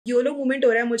YOLO moment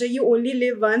हो रहा है मुझे, you only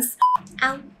live once.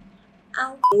 Ow, ow.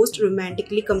 Most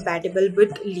romantically compatible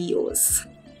with Leos.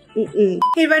 Hey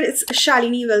everyone, it's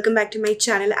Shalini. Welcome back to my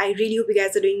channel. I really hope you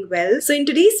guys are doing well. So in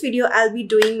today's video, I'll be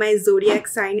doing my zodiac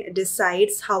sign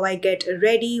decides how I get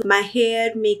ready, my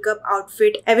hair, makeup,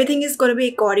 outfit. Everything is going to be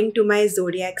according to my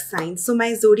zodiac sign. So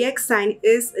my zodiac sign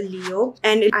is Leo,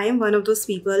 and I am one of those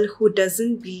people who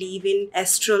doesn't believe in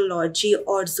astrology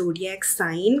or zodiac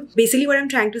sign. Basically what I'm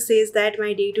trying to say is that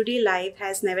my day-to-day life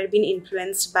has never been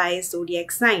influenced by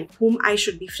zodiac sign, whom I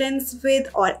should be friends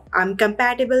with or I'm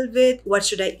compatible with, what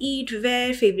should I eat,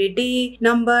 where, favorite day,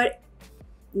 number.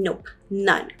 Nope,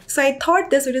 none. So I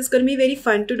thought this video is going to be very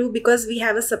fun to do because we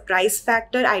have a surprise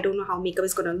factor. I don't know how makeup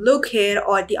is going to look here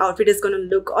or the outfit is going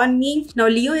to look on me. Now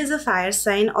Leo is a fire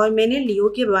sign और मैंने Leo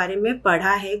के बारे में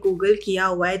पढ़ा है, Google किया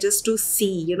हुआ है just to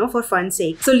see, you know, for fun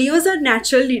sake. So Leo is a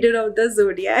natural leader of the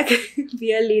zodiac.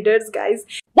 We are leaders, guys.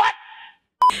 What?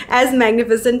 As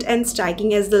magnificent and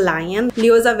striking as the lion,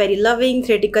 Leos are very loving,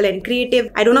 theatrical and creative.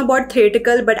 I don't know about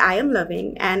theatrical, but I am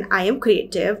loving and I am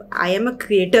creative. I am a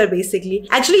creator basically.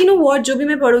 Actually, you know what? जो भी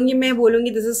मैं पढ़ूंगी मैं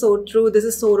बोलूंगी this is so true, this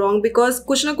is so wrong because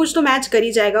कुछ ना कुछ तो match कर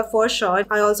ही जाएगा for sure.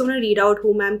 I also want to read out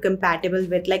whom I am compatible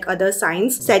with, like other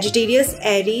signs. Sagittarius,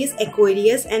 Aries,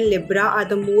 Aquarius and Libra are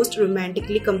the most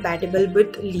romantically compatible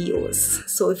with Leos.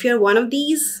 So if you're one of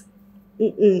these,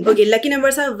 Okay, lucky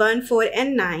numbers are 1, 4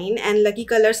 and 9 and lucky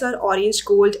colors are orange,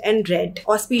 gold and red.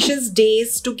 Auspicious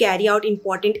days to carry out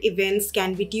important events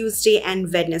can be Tuesday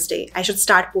and Wednesday. I should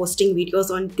start posting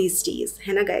videos on these days,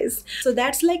 है ना guys? So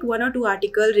that's like 1 or 2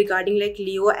 articles regarding like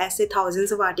Leo. ऐसे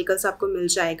thousands of articles आपको मिल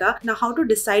जाएगा. Now how to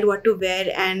decide what to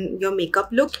wear and your makeup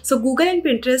look. So Google and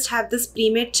Pinterest have this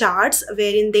pre-made charts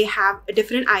wherein they have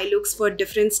different eye looks for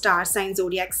different star sign,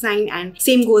 zodiac sign, and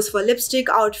same goes for lipstick,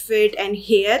 outfit and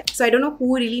hair. So I don't know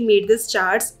who really made these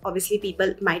charts. Obviously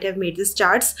people might have made these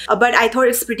charts, but I thought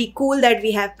it's pretty cool that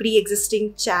we have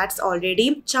pre-existing charts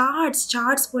already.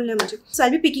 Charts bolna mujhe. So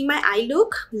I'll be picking my eye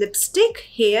look, lipstick,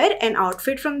 hair and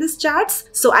outfit from these charts.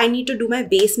 So I need to do my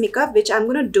base makeup, which I'm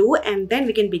gonna do, and then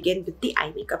we can begin with the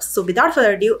eye makeup. So without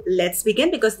further ado, let's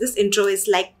begin because this intro is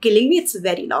like killing me. It's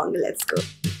very long. Let's go.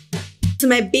 So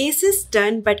my base is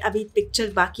done, but abhi picture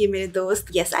baki hai mere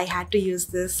dost. Yes, I had to use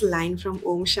this line from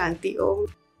Om Shanti Om.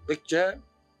 Picture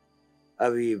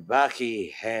अभी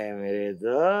बाकी है मेरे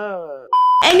दोस्त.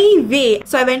 Anyway,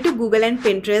 so I went to Google and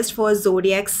Pinterest for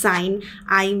zodiac sign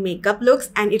eye makeup looks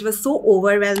and it was so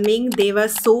overwhelming. There were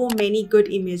so many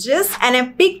good images and I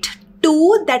picked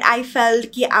 2 that I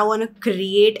felt ki I want to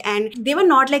create, and they were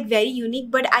not like very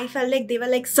unique, but I felt like they were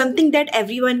like something that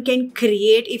everyone can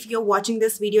create. If you're watching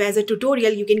this video as a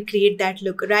tutorial, you can create that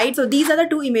look, right? So these are the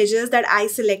 2 images that I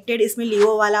selected. इसमें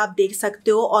Leo वाला आप देख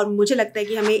सकते हो और मुझे लगता है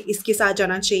कि हमें इसके साथ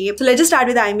जाना चाहिए. So let's just start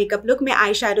with the eye makeup look. मैं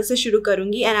eyeshadow से शुरू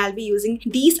करूँगी and I'll be using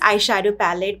these eyeshadow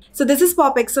palette. So this is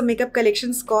Pop Exo Makeup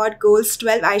Collection Scott Goals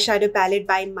 12 eyeshadow palette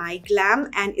by MyGlamm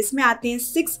and इसमें आते हैं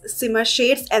 6 shimmer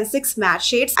shades and 6 matte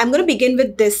shades. I'm gonna begin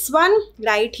with this one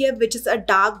right here, which is a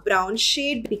dark brown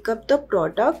shade. Pick up the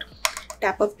product,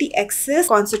 tap up the excess,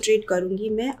 concentrate करूंगी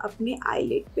मैं अपने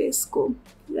eyelid पे इसको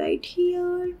right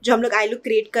here. जो हम लोग I look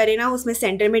create करें ना उसमें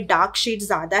सेंटर में डार्क शेड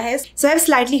ज्यादा है. So I have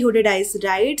slightly hooded eyes,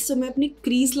 right? So मैं अपनी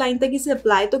क्रीज लाइन तक इसे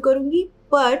अप्लाई तो करूंगी,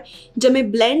 पर जब मैं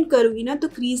ब्लेंड करूंगी ना तो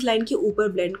क्रीज लाइन के ऊपर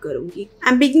ब्लेंड करूंगी.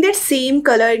 I am picking that same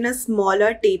colour in a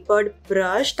smaller tapered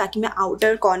brush ताकि मैं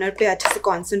आउटर कॉर्नर पे अच्छे से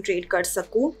कॉन्सेंट्रेट कर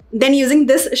सकूं. Then using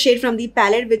this shade from the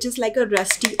palette which is like a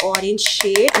rusty orange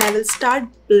shade and I will start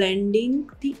blending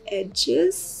the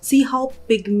edges. See how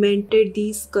pigmented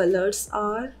these colors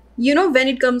are. You know,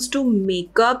 when it comes to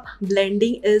makeup,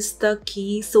 blending is the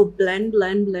key. So blend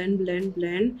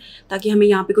ताकि हमें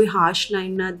यहाँ पे कोई harsh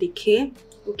line ना दिखे.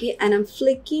 Okay, and I'm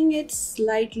flicking it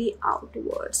slightly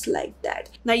outwards like that.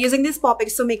 Now using this Pop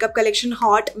Exo Makeup Collection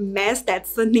Hot Mess,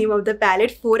 that's the name of the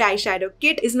palette, 4 eyeshadow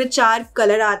kit. इसमें 4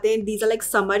 color आते हैं. These are like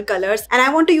summer colors and I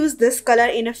want to use this color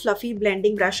in a fluffy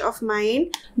blending brush of mine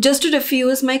just to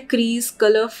diffuse my crease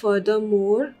color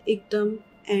furthermore एकदम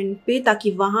and पे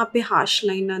ताकि वहां पे harsh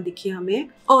line ना दिखे हमें.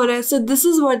 Alright, so this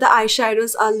is what the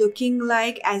eyeshadows are looking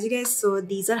like. As you guys saw,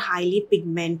 these are highly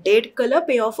pigmented. Color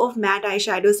payoff of matte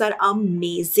eyeshadows are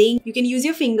amazing. You can use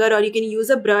your finger or you can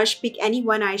use a brush, pick any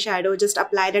one eyeshadow, just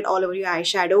apply that all over your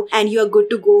eyeshadow and you are good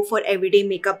to go for everyday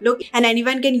makeup look. And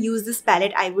anyone can use this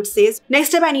palette, I would say.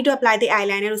 Next step, I need to apply the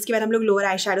eyeliner. उसके बाद हम लोग lower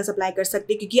eyeshadows apply कर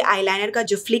सकते हैं क्योंकि eyeliner का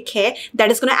जो flick है,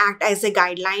 that is gonna act as a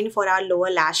guideline for our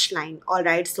lower lash line.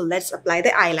 Alright, so let's apply the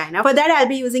the eyeliner. For that, I'll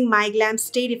be using MyGlamm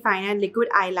Stay Refiner Liquid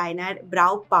Eyeliner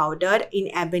Brow Powder in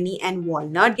Ebony and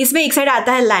Walnut. इसमें एक side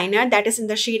आता है liner that is in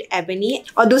the shade Ebony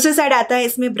और दूसरे side आता है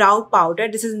इसमें brow powder.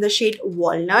 This is in the shade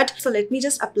Walnut. So let me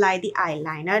just apply the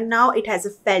eyeliner. Now it has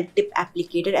a felt tip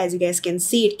applicator. As you guys can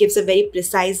see, it gives a very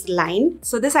precise line.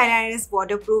 So this eyeliner is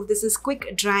waterproof. This is quick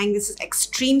drying. This is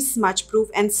extreme smudge proof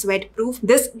and sweat proof.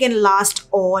 This can last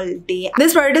all day.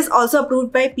 This product is also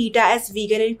approved by PETA as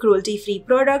vegan and cruelty free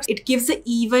products. It gives an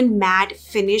even matte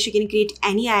finish. You can create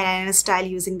any eyeliner style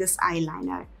using this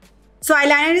eyeliner. So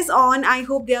eyeliner is on. I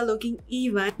hope they are looking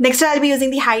even. Next I'll be using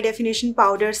the high definition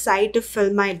powder side to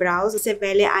fill my brows. उससे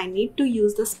पहले I need to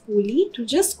use the spoolie to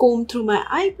just comb through my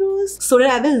eyebrows so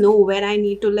that I will know where I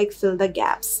need to like fill the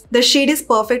gaps. The shade is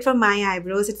perfect for my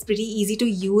eyebrows. It's pretty easy to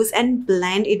use and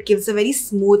blend. It gives a very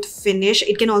smooth finish.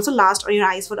 It can also last on your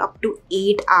eyes for up to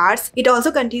 8 hours. It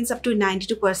also contains up to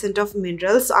 92% of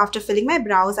minerals. So after filling my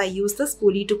brows, I use the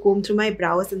spoolie to comb through my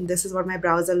brows, and this is what my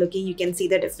brows are looking. You can see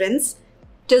the difference.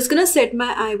 Just gonna set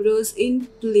my eyebrows in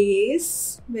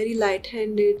place very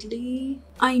light-handedly.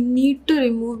 I need to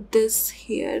remove this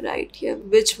hair right here,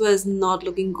 which was not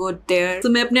looking good there. So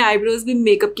मैं अपने eyebrows भी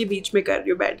makeup के बीच में कर रही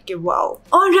हूँ बैठ के. Wow.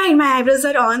 Alright, my eyebrows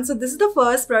are on. So this is the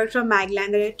first product from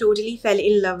MyGlamm that I totally fell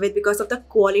in love with because of the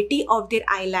quality of their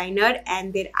eyeliner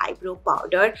and their eyebrow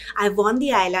powder. I worn the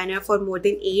eyeliner for more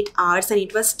than 8 hours and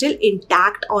it was still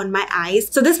intact on my eyes.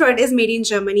 So this product is made in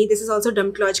Germany. This is also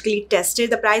dermatologically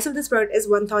tested. The price of this product is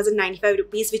 1095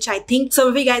 rupees, which I think some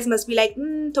of you guys must be like,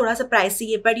 थोड़ा सा pricey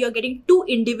है, but you're getting 2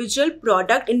 individual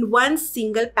product in one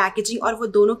single packaging और वो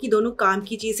दोनों की दोनों काम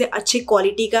की चीज है, अच्छी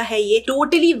क्वालिटी का है ये.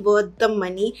 Totally worth the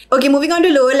money. Okay, moving on to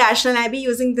lower lash line. I'll be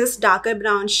using this darker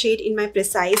brown shade in my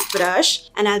precise brush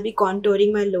and I'll be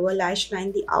contouring my lower lash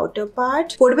line, the outer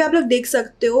part. Photo पे आप लोग देख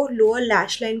सकते हो lower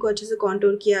lash line को अच्छे से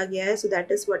contour किया गया है. So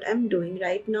that is what I'm doing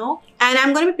right now. And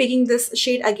I'm going to be picking this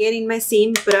shade again in my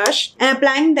same brush and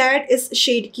applying that is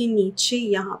shade के नीचे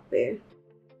यहाँ पे.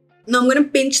 Now I'm going to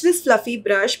pinch this fluffy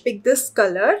brush, pick this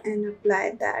color and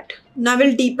apply that. Now I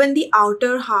will deepen the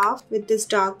outer half with this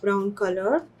dark brown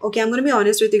color. Okay, I'm going to be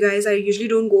honest with you guys. I usually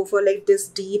don't go for like this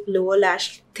deep lower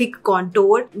lash thick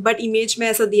contour, but image में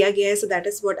ऐसा दिया गया है, so that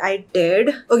is what I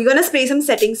did. Okay, gonna spray some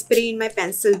setting spray in my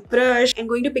pencil brush. I'm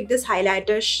going to pick this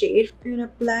highlighter shade and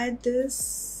apply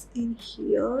this in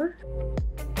here.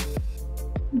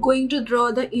 Going to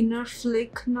draw the inner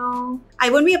flick now. I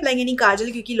won't be applying any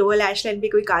kajal क्योंकि lower lash line पे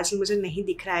कोई kajal मुझे नहीं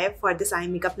दिख रहा है for this eye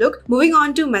makeup look. Moving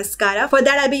on to mascara. For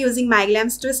that I'll be using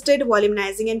MyGlamm's Twisted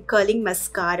Volumizing and Curling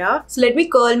Mascara. So let me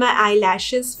curl my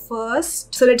eyelashes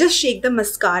first. So let's just shake the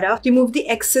mascara. Remove the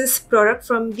excess product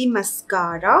from the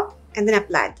mascara. And then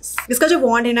apply this. इसका जो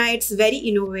wand है ना, it's very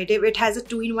innovative. It has a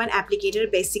 2-in-1 applicator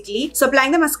basically. So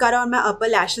applying the mascara on my upper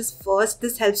lashes first.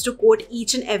 This helps to coat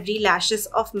each and every lashes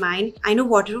of mine. I know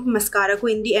waterproof mascara को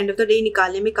in the end of the day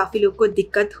निकालने में काफी लोग को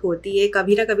दिक्कत होती है.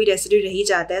 कभी ना कभी residue रह ही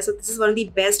जाता है. So this is one of the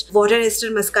best water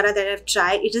resistant mascara that I've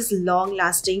tried. It is long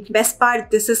lasting. Best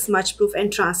part, this is smudge proof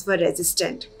and transfer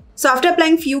resistant. So after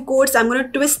applying few coats, I'm going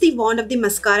to twist the wand of the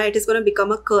mascara. It is going to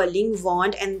become a curling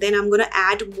wand and then I'm going to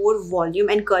add more volume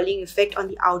and curling effect on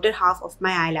the outer half of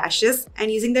my eyelashes.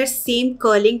 And using that same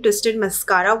curling twisted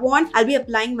mascara wand, I'll be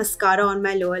applying mascara on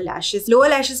my lower lashes. Lower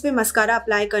lashes पे mascara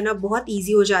apply करना बहुत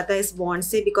easy हो जाता है इस wand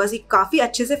से because ये काफी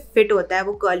अच्छे से fit होता है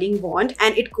वो curling wand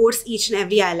and it coats each and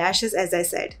every eyelashes as I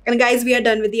said. And guys, we are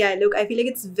done with the eye look. I feel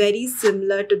like it's very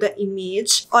similar to the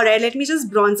image. Alright, let me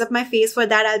just bronze up my face. For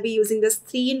that, I'll be using this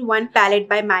 3-in-1 palette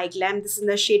by MyGlamm. This is in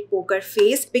the shade Poker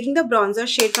Face. Picking the bronzer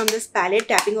shade from this palette,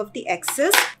 tapping off the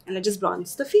excess and let's just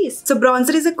bronze the face. So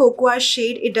bronzer is a cocoa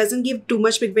shade. It doesn't give too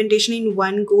much pigmentation in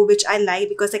one go, which I like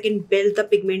because I can build the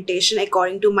pigmentation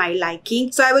according to my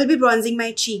liking. So I will be bronzing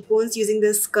my cheekbones using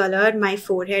this color, my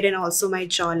forehead and also my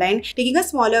jawline. Taking a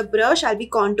smaller brush, I'll be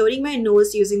contouring my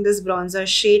nose using this bronzer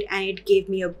shade and it gave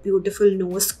me a beautiful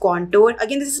nose contour.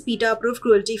 Again, this is PETA approved,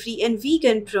 cruelty free and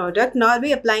vegan product. Now I'll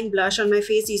be applying blush on my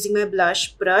face using my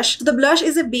blush brush. So the blush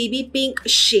is a baby pink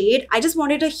shade. I just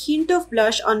wanted a hint of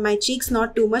blush on my cheeks,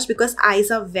 not too much because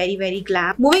eyes are very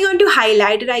glam. Moving on to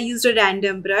highlighter, I used a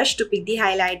random brush to pick the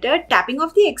highlighter, tapping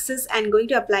off the excess and going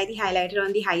to apply the highlighter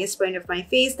on the highest point of my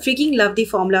face. Freaking love the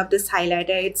formula of this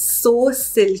highlighter. It's so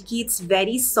silky, it's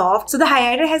very soft. So the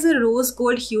highlighter has a rose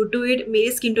gold hue to it.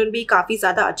 मेरे skin tone भी काफी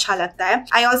ज़्यादा अच्छा लगता है.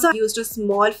 I also used a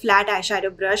small flat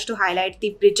eyeshadow brush to highlight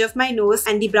the bridge of my nose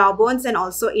and the brow bones and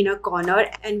also inner corner.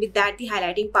 And with that, the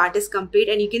highlighting part is complete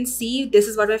and you can see this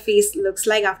is what my face looks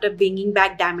like after bringing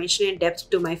back dimension and depth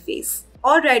to my face.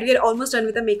 Alright, we are almost done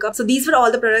with the makeup. So these were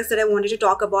all the products that I wanted to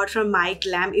talk about from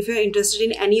MyGlamm. If you are interested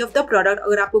in any of the product,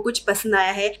 अगर आपको कुछ पसंद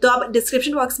आया है तो आप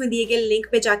description box में दिए गए लिंक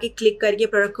पे जाके क्लिक करके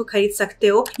प्रोडक्ट को खरीद सकते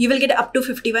हो. You will get up to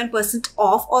 51%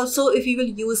 off also if you will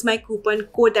use my coupon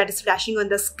code that is flashing on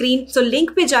the screen. So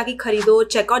link पे जाके खरीदो.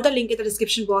 Check out the link in the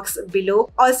description box below.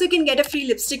 Also you can get a free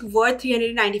lipstick worth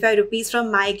 395 rupees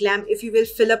from MyGlamm if you will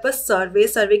fill up a survey.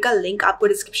 Survey का link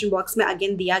आपको description box में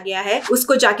again दिया गया है.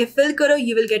 उसको जाके fill करो.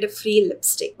 You will get a free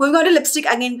lipstick. Moving on to lipstick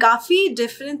again, काफी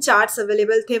different charts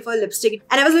available थे for lipstick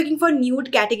and I was looking for nude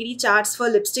category charts for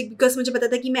lipstick because मुझे पता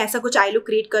था कि मैं ऐसा कुछ eye look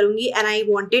create करूंगी and I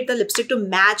wanted the lipstick to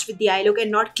match with the eye look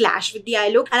and not clash with the eye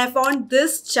look and I found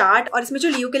this chart और इसमें जो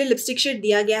लियो के लिए lipstick shade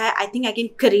दिया गया है I think I can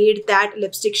create that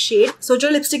lipstick shade. So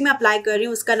जो lipstick मैं apply कर रही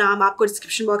हूँ उसका नाम आपको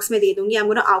description box में दे दूंगी.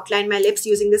 I'm gonna outline my lips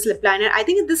using this lip liner. I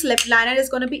think this lip liner is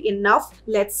gonna be enough.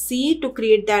 Let's see to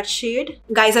create that shade.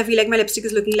 Guys, I feel like my lipstick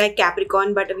is looking like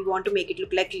Capricorn but we want to make it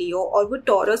look like Leo or with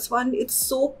Taurus one. It's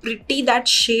so pretty that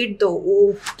shade though.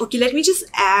 Oh. Okay, let me just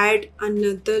add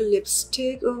another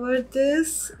lipstick over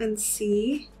this and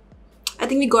see. I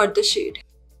think we got the shade.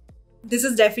 This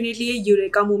is definitely a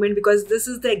eureka moment because this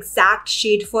is the exact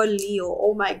shade for Leo.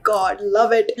 Oh my god,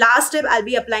 love it. Last step, I'll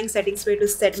be applying setting spray to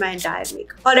set my entire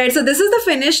makeup. Alright, so this is the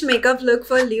finished makeup look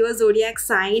for Leo Zodiac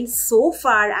Sign. So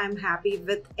far, I'm happy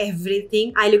with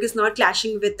everything. Eye look is not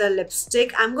clashing with the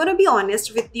lipstick. I'm gonna be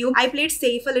honest with you. I played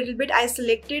safe a little bit. I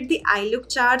selected the eye look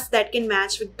charts that can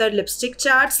match with the lipstick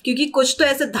charts. क्योंकि कुछ तो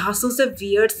ऐसे धांसू से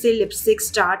weird से lipstick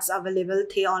charts available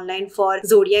थे online for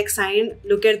Zodiac Sign.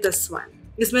 Look at this one.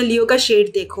 इसमें लियो का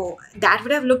shade देखो. That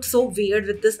would have looked so weird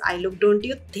with this eye look, don't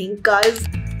you think, guys?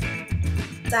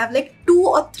 I have like 2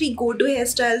 or 3 go-to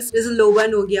hairstyles. जैसे low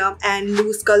bun हो गया and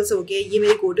loose curls हो गए. ये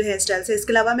मेरे go-to hairstyles है.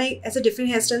 इसके अलावा मैं ऐसे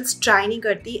different hairstyles try नहीं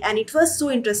करती. And it was so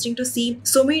interesting to see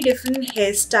so many different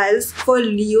hairstyles for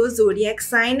Leo Zodiac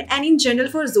Sign and in general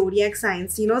for Zodiac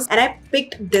signs, you know. And I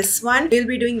picked this one.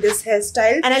 We'll be doing this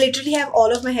hairstyle. And I literally have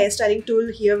all of my hairstyling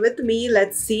tool here with me.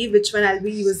 Let's see which one I'll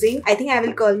be using. I think I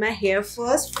will curl my hair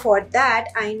first. For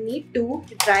that, I need to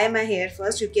dry my hair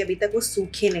first क्योंकि अभी तक वो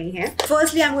सूखे नहीं हैं.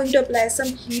 Firstly, I'm going to apply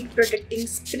some heat protecting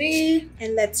spray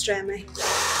and let's dry my hair.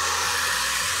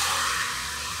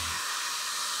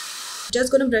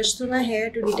 Just gonna brush through my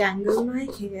hair to detangle my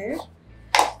hair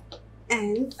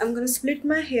and I'm gonna split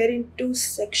my hair into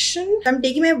sections. I'm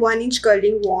taking my 1-inch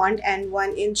curling wand and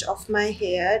 1 inch of my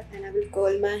hair and I will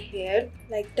curl my hair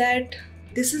like that.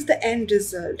 This is the end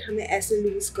result. हमें ऐसे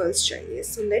loose curls चाहिए.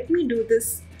 So let me do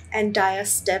this entire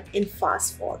step in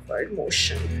fast forward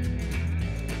motion.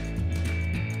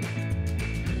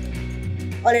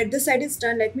 Alright, this side is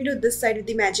done. Let me do this side with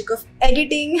the magic of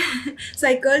editing. So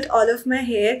I curled all of my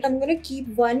hair. I'm gonna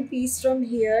keep one piece from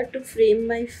here to frame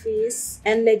my face.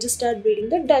 And let's just start braiding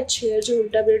the Dutch hair. जो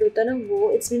उल्टा braid होता ना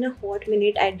वो. It's been a hot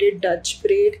minute I did Dutch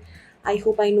braid. I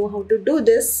hope I know how to do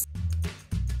this.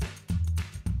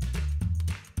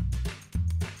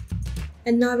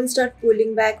 And now I will start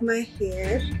pulling back my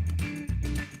hair.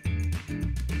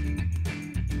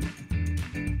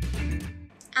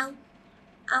 Ow,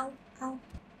 ow, ow.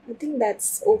 I think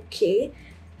that's okay.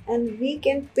 And we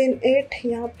can pin it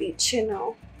here पीछे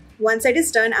now. One side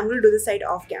is done. I'm going to do this side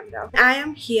off camera. I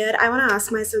am here. I want to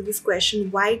ask myself this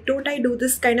question. Why don't I do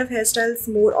this kind of hairstyles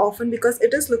more often? Because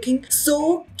it is looking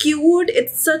so cute.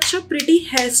 It's such a pretty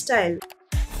hairstyle.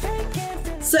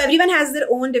 So everyone has their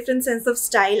own different sense of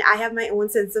style. I have my own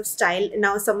sense of style.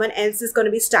 Now someone else is going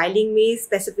to be styling me,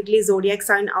 specifically Zodiac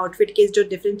Sign outfit case जो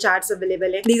different charts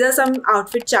available है. These are some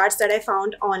outfit charts that I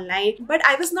found online. But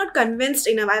I was not convinced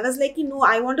enough. I was like, no,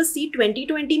 I want to see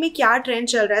 2020 में क्या trend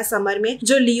चल रहा है summer में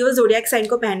जो Leo Zodiac Sign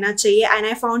को पहनना चाहिए. And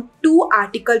I found 2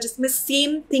 articles जिसमें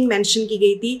same thing mention की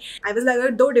गई थी. I was like,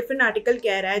 अगर 2 different article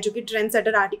कह रहा है जो कि trend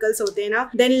setter articles होते हैं ना,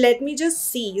 then let me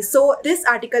just see. So this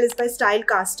article is by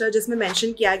Stylecaster जिसमें mention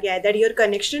किया गया है that your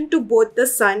connection to both the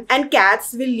sun and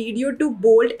cats will lead you to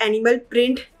bold animal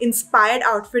print inspired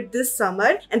outfit this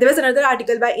summer. And there was another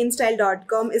article by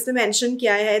InStyle.com इसमें mention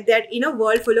किया है that in a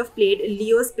world full of plate,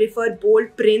 Leos prefer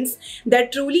bold prints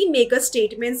that truly make a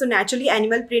statement. So naturally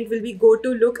animal print will be go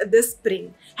to look this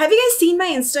spring. Have you guys seen my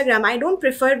Instagram? I don't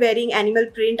prefer wearing animal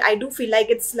print. I do feel like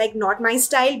it's like not my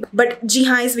style. But जी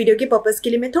हाँ, इस video के purpose के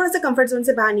लिए मैं थोड़ा सा comfort zone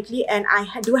से बाहर निकली and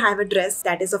I do have a dress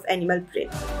that is of animal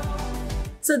print.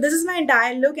 So this is my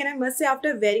entire look, and I must say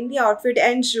after wearing the outfit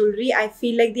and jewelry, I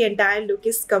feel like the entire look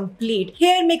is complete.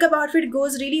 Hair and makeup outfit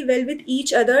goes really well with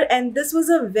each other, and this was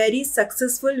a very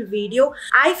successful video.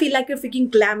 I feel like a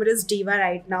freaking glamorous diva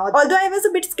right now. Although I was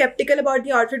a bit skeptical about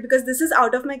the outfit because this is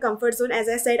out of my comfort zone. As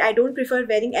I said, I don't prefer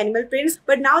wearing animal prints,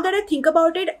 but now that I think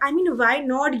about it, I mean, why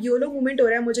not? YOLO moment ho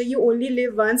raha hai mujhe, you only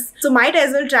live once, so might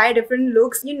as well try different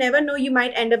looks. You never know, you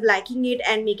might end up liking it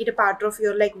and make it a part of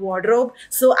your like wardrobe.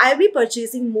 So I'll be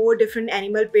purchasing more different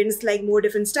animal prints, like more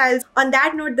different styles. On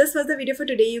that note, this was the video for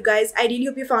today, you guys. I really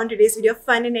hope you found today's video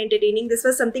fun and entertaining. This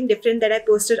was something different that I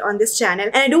posted on this channel,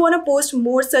 and I do want to post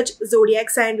more such zodiac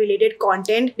sign related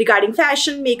content regarding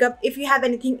fashion, makeup. If you have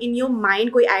anything in your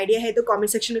mind, कोई idea है तो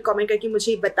comment section में comment करके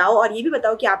मुझे बताओ, और ये भी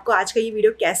बताओ कि आपको आज का ये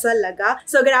वीडियो कैसा लगा.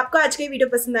 So अगर आपको आज का ये वीडियो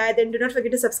पसंद आया, then do not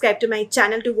forget to subscribe to my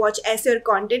channel to watch ऐसे और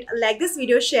content. Like this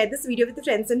video, share this video with your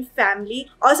friends and family.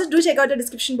 Also do check out the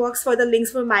description box for the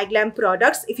links for MyGlamm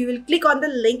products. If you will click on the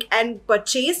link and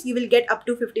purchase, you will get up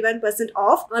to 51%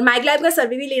 off. और MyGlamm का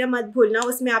सर्वे भी लेना मत भूलना,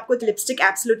 उसमें आपको lipstick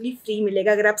absolutely free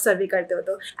मिलेगा अगर आप सर्वे करते हो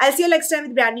तो. I'll see you next time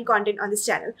with brand new content on this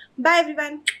channel. Bye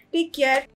everyone. Take care.